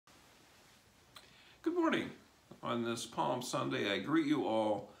morning. On this Palm Sunday, I greet you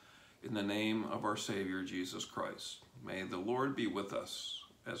all in the name of our Savior, Jesus Christ. May the Lord be with us,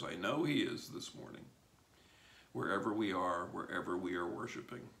 as I know He is this morning, wherever we are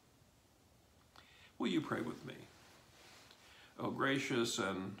worshiping. Will you pray with me? O gracious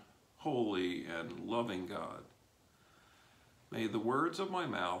and holy and loving God, may the words of my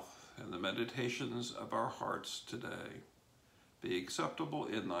mouth and the meditations of our hearts today be acceptable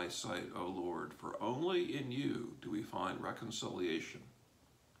in thy sight, O Lord, for only in you do we find reconciliation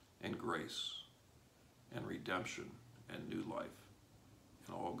and grace and redemption and new life.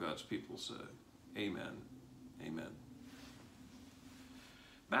 And all God's people say, amen, amen.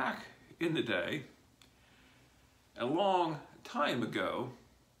 Back in the day, a long time ago,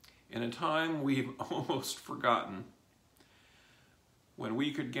 in a time we've almost forgotten, when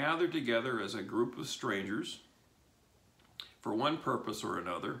we could gather together as a group of strangers for one purpose or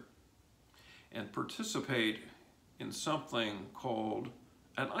another and participate in something called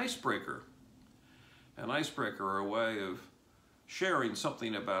an icebreaker. An icebreaker, a way of sharing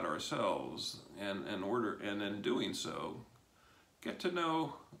something about ourselves, and in doing so, get to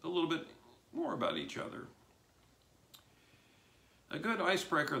know a little bit more about each other. A good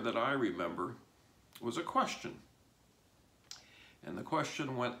icebreaker that I remember was a question. And the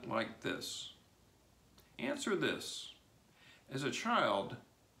question went like this. Answer this. As a child,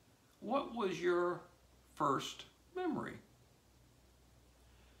 what was your first memory?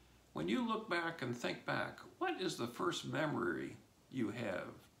 When you look back and think back, what is the first memory you have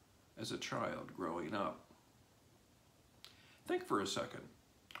as a child growing up? Think for a second.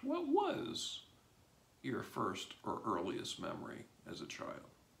 What was your first or earliest memory as a child?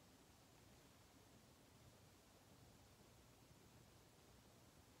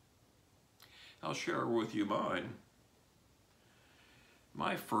 I'll share with you mine.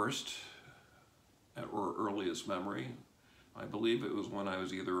 My first or earliest memory, I believe it was when I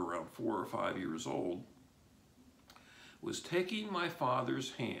was either around 4 or 5 years old, was taking my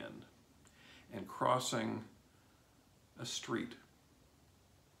father's hand and crossing a street.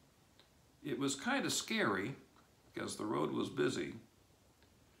 It was kind of scary because the road was busy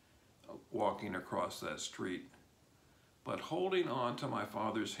walking across that street, but holding on to my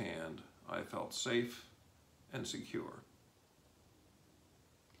father's hand, I felt safe and secure.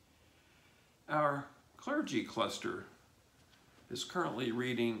 Our clergy cluster is currently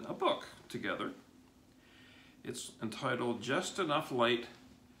reading a book together. It's entitled Just Enough Light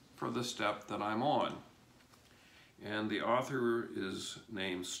for the Step That I'm On. And the author is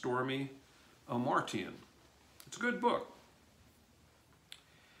named Stormy Omartian. It's a good book.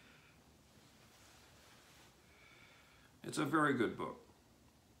 It's a very good book.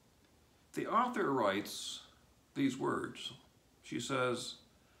 The author writes these words. She says,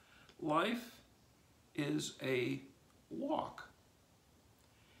 life is a walk.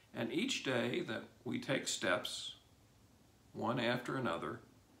 And each day that we take steps, one after another,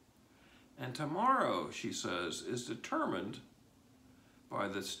 and tomorrow, she says, is determined by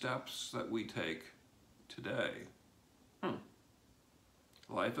the steps that we take today.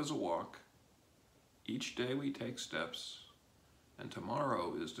 Life is a walk. Each day we take steps, and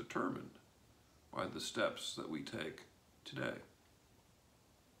tomorrow is determined by the steps that we take today.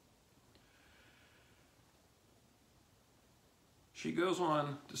 She goes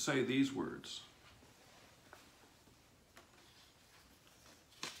on to say these words.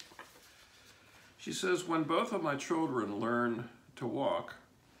 She says, when both of my children learned to walk,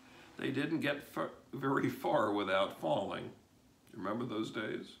 they didn't get very far without falling. Remember those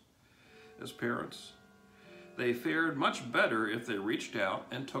days as parents? They fared much better if they reached out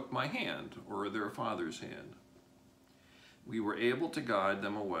and took my hand or their father's hand. We were able to guide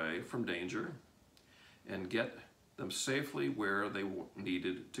them away from danger and get them safely where they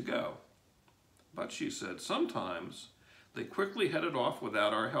needed to go. But she said, sometimes they quickly headed off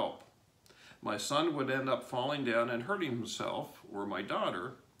without our help. My son would end up falling down and hurting himself, or my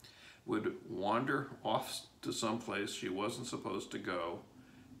daughter would wander off to some place she wasn't supposed to go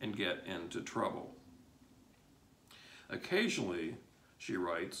and get into trouble. Occasionally, she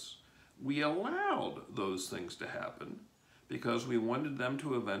writes, we allowed those things to happen because we wanted them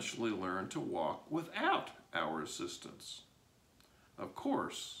to eventually learn to walk without our assistance. Of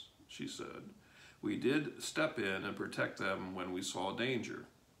course, she said, we did step in and protect them when we saw danger.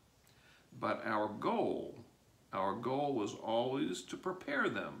 But our goal was always to prepare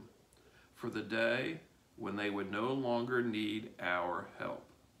them for the day when they would no longer need our help.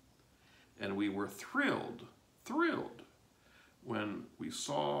 And we were thrilled when we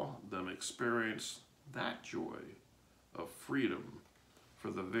saw them experience that joy of freedom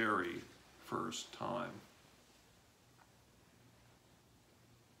for the very first time.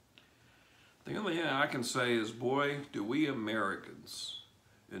 The only thing I can say is, boy, do we Americans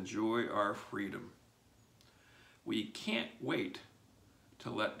enjoy our freedom. We can't wait to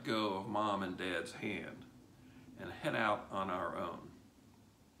let go of Mom and Dad's hand and head out on our own.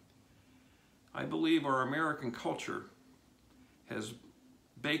 I believe our American culture has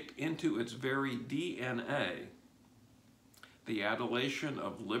baked into its very DNA the adulation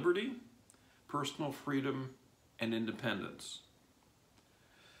of liberty, personal freedom, and independence.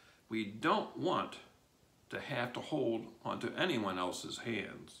 We don't want to have to hold onto anyone else's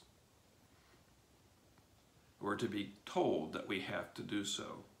hands or to be told that we have to do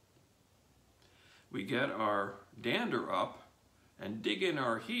so. We get our dander up and dig in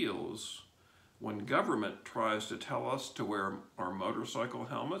our heels when government tries to tell us to wear our motorcycle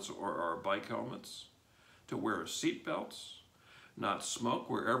helmets or our bike helmets, to wear seat belts, not smoke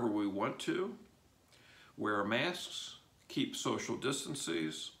wherever we want to, wear masks, keep social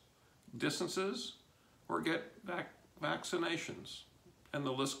distances, or get vaccinations. And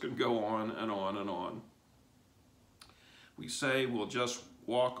the list can go on and on and on. We say we'll just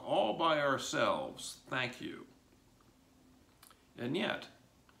walk all by ourselves, thank you. And yet,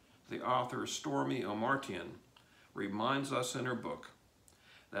 the author Stormy O'Martian reminds us in her book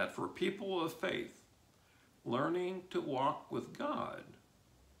that for people of faith, learning to walk with God,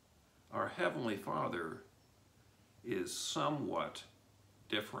 our Heavenly Father, is somewhat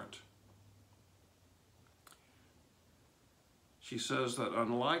different. She says that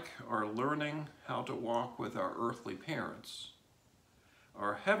unlike our learning how to walk with our earthly parents,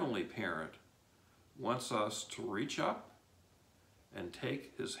 our Heavenly Parent wants us to reach up and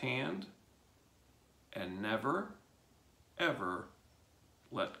take His hand and never, ever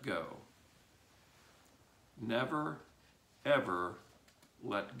let go. Never, ever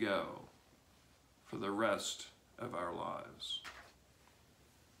let go for the rest of our lives.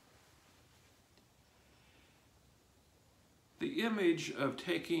 The image of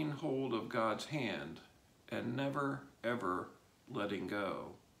taking hold of God's hand and never, ever letting go,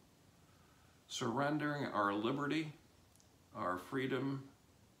 surrendering our liberty, our freedom,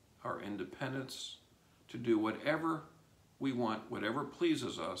 our independence to do whatever we want, whatever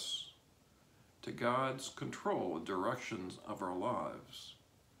pleases us, to God's control and directions of our lives,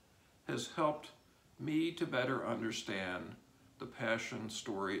 has helped me to better understand the passion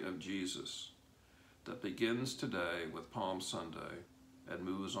story of Jesus that begins today with Palm Sunday and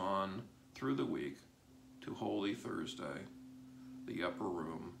moves on through the week to Holy Thursday, the upper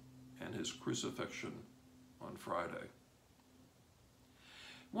room, and His crucifixion on Friday.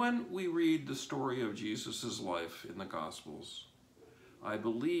 When we read the story of Jesus' life in the Gospels, I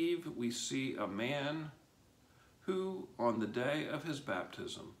believe we see a man who, on the day of his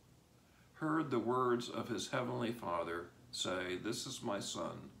baptism, heard the words of his Heavenly Father say, "This is my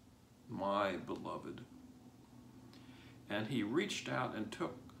Son, my beloved." And he reached out and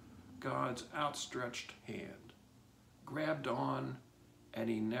took God's outstretched hand, grabbed on,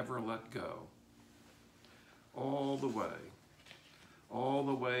 and he never let go. All the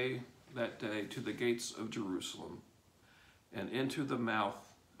way that day to the gates of Jerusalem and into the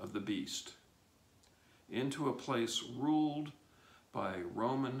mouth of the beast, into a place ruled by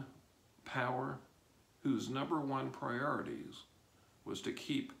Roman power whose number one priorities was to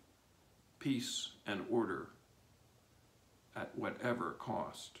keep peace and order at whatever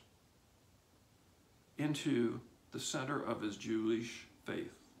cost, into the center of his Jewish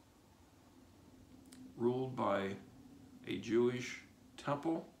faith, ruled by a Jewish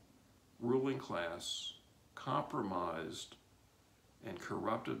temple ruling class, compromised and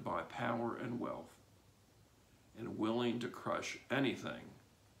corrupted by power and wealth, and willing to crush anything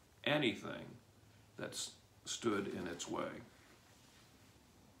that stood in its way.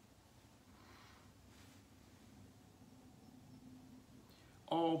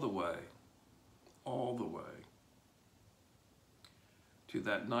 All the way to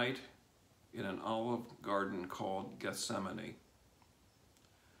that night in an olive garden called Gethsemane,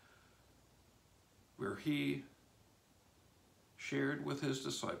 where he shared with his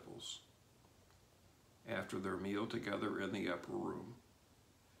disciples after their meal together in the upper room,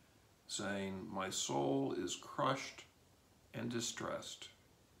 saying, "My soul is crushed and distressed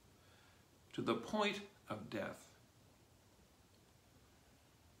to the point of death,"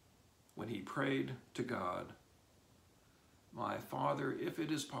 when he prayed to God, "My Father, if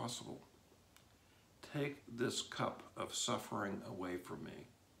it is possible, take this cup of suffering away from me."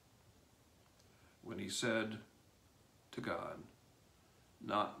 When he said to God,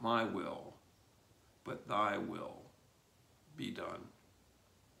 "Not my will, but thy will be done."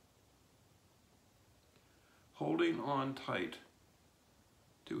 holding on tight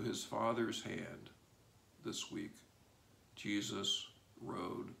to his Father's hand this week, Jesus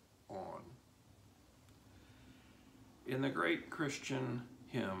rode on. In the great Christian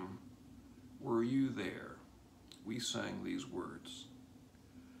hymn, "Were You There?" we sang these words.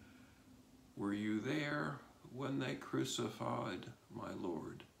 Were you there when they crucified my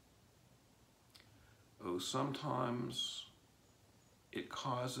Lord? Oh, sometimes it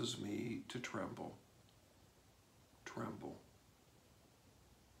causes me to tremble, tremble.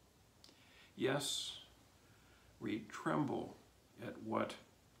 Yes, we tremble at what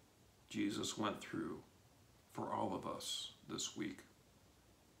Jesus went through for all of us this week,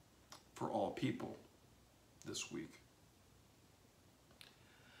 for all people this week.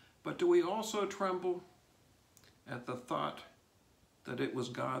 But do we also tremble at the thought that it was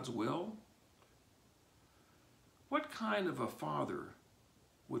God's will? What kind of a father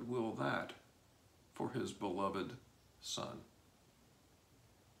would will that for his beloved son?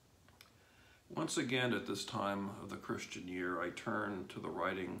 Once again at this time of the Christian year, I turn to the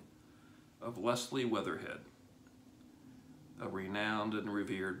writing of Leslie Weatherhead, a renowned and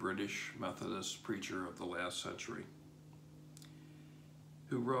revered British Methodist preacher of the last century,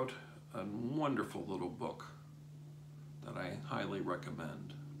 who wrote a wonderful little book that I highly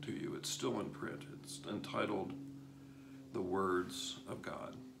recommend to you. It's still in print. It's entitled The Words of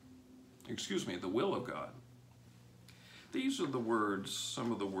God. Excuse me, The Will of God. These are the words,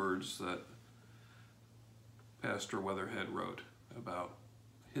 some of the words that Pastor Weatherhead wrote about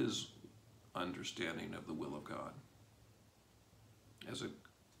his understanding of the will of God as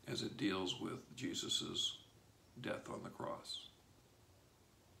it deals with Jesus's death on the cross.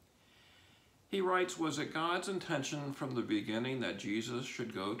 He writes, was it God's intention from the beginning that Jesus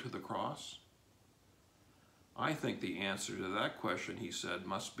should go to the cross? I think the answer to that question, he said,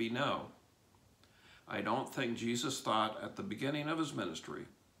 must be no. I don't think Jesus thought at the beginning of his ministry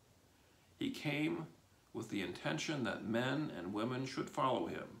he came with the intention that men and women should follow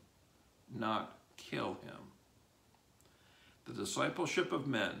him, not kill him. The discipleship of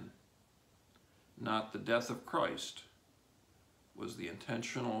men, not the death of Christ, was the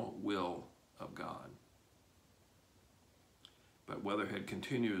intentional will of God. But Weatherhead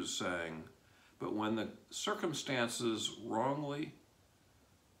continues saying, but when the circumstances when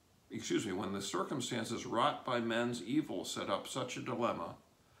the circumstances wrought by men's evil set up such a dilemma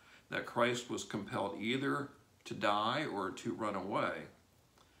that Christ was compelled either to die or to run away,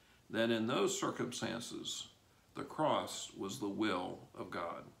 then in those circumstances, the cross was the will of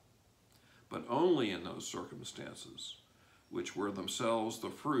God. But only in those circumstances, which were themselves the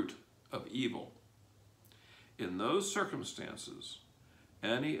fruit of evil. In those circumstances,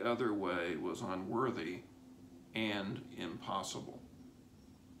 any other way was unworthy and impossible.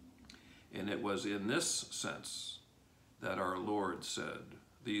 And it was in this sense that our Lord said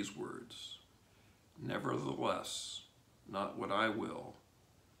these words, nevertheless, not what I will,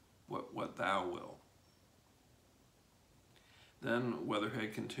 but what thou wilt. Then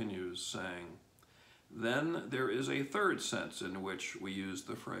Weatherhead continues saying, then there is a third sense in which we use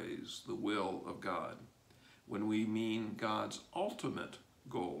the phrase, the will of God, when we mean God's ultimate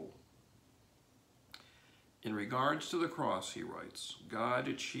goal. In regards to the cross, he writes, God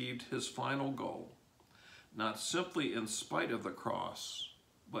achieved his final goal, not simply in spite of the cross,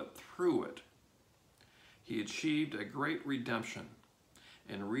 but through it. He achieved a great redemption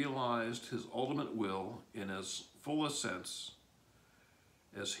and realized his ultimate will in as full a sense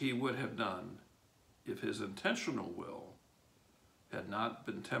as he would have done if his intentional will had not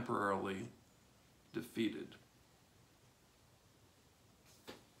been temporarily defeated.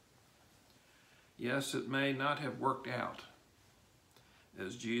 Yes, it may not have worked out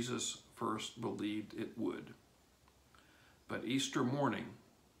as Jesus first believed it would, but Easter morning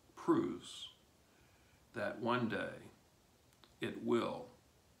proves that one day it will,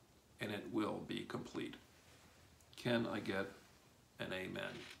 and it will be complete. Can I get an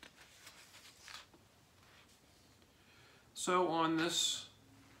amen? So on this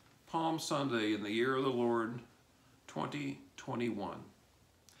Palm Sunday in the year of the Lord 2021,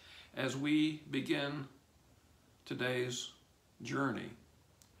 as we begin today's journey,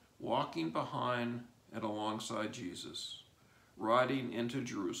 walking behind and alongside Jesus, riding into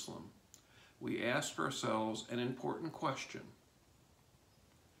Jerusalem, we ask ourselves an important question.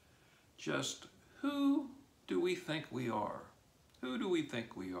 Just who do we think we are? Who do we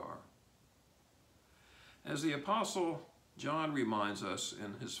think we are? As the Apostle John reminds us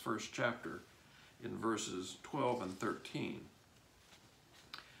in his first chapter, in verses 12 and 13,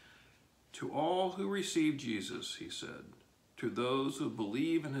 to all who receive Jesus, he said, to those who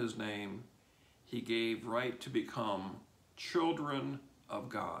believe in his name, he gave right to become children of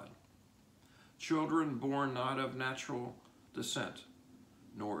God. Children born not of natural descent,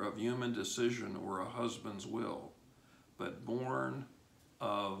 nor of human decision or a husband's will, but born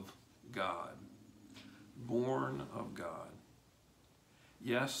of God. Born of God.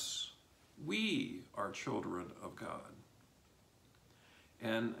 Yes, we are children of God.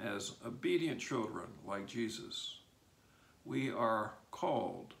 And as obedient children like Jesus, we are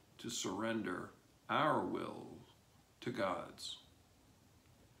called to surrender our will to God's.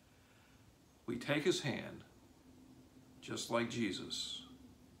 We take his hand, just like Jesus,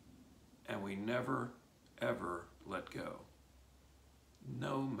 and we never, ever let go,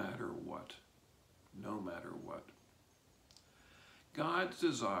 no matter what, no matter what. God's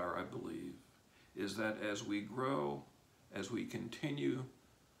desire, I believe, is that as we grow, as we continue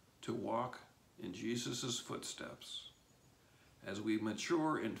to walk in Jesus' footsteps, as we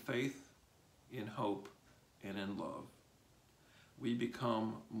mature in faith, in hope, and in love, we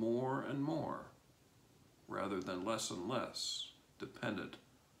become more and more, rather than less and less, dependent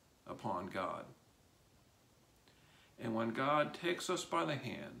upon God. And when God takes us by the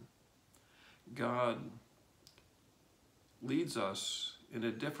hand, God leads us in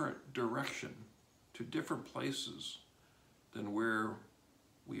a different direction, to different places than where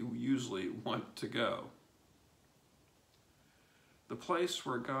we usually want to go. The place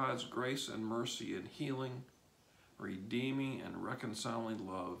where God's grace and mercy and healing, redeeming and reconciling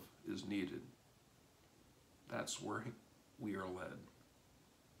love is needed. That's where we are led.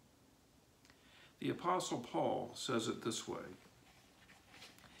 The Apostle Paul says it this way.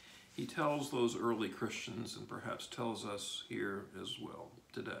 He tells those early Christians, and perhaps tells us here as well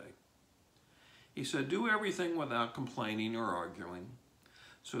today. He said, "Do everything without complaining or arguing,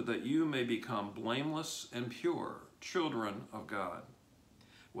 so that you may become blameless and pure, children of God,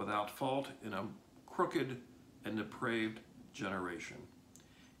 without fault in a crooked and depraved generation,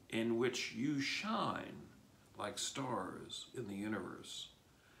 in which you shine like stars in the universe,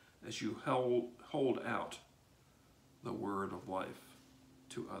 as you hold out the word of life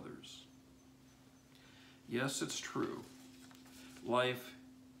to others." Yes, it's true. Life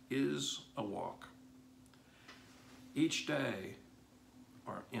is a walk. Each day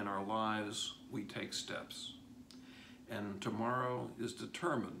in our lives, we take steps, and tomorrow is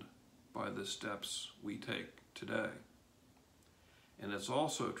determined by the steps we take today. And it's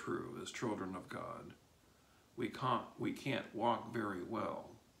also true as children of God, we can't walk very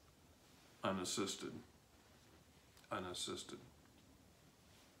well unassisted.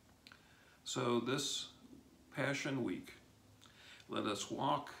 So this Passion Week, let us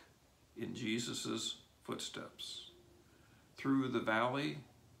walk in Jesus' footsteps through the valley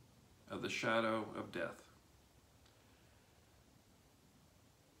of the shadow of death.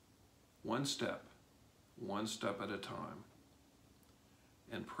 One step at a time,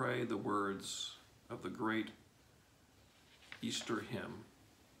 and pray the words of the great Easter hymn.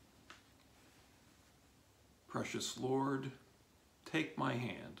 Precious Lord, take my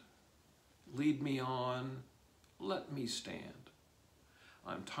hand, lead me on, let me stand.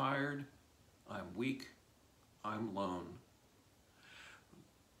 I'm tired, I'm weak, I'm lone.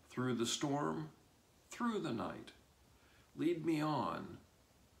 Through the storm, through the night, lead me on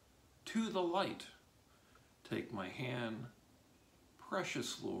to the light. Take my hand,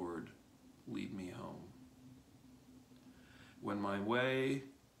 precious Lord, lead me home. When my way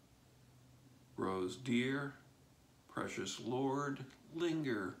grows dear, precious Lord,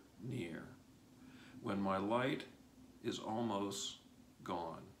 linger near. When my light is almost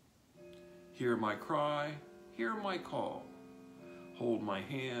gone, hear my cry, hear my call. Hold my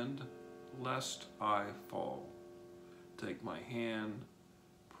hand, lest I fall. Take my hand,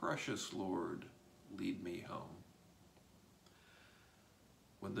 precious Lord, lead me home.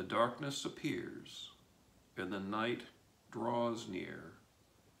 When the darkness appears, and the night draws near,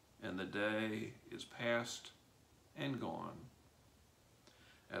 and the day is past and gone,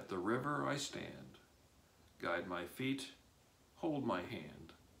 at the river I stand, guide my feet, hold my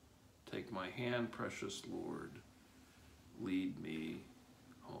hand. Take my hand, precious Lord, lead me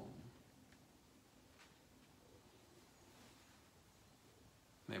home.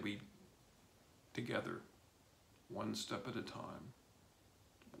 May we together, one step at a time,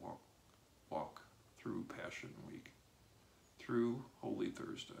 walk through Passion Week, through Holy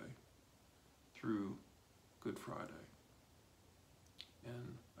Thursday, through Good Friday,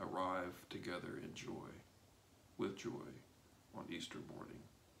 and arrive together in joy, with joy, on Easter morning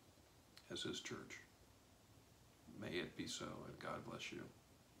as His church. May it be so, and God bless you.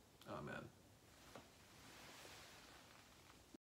 Amen.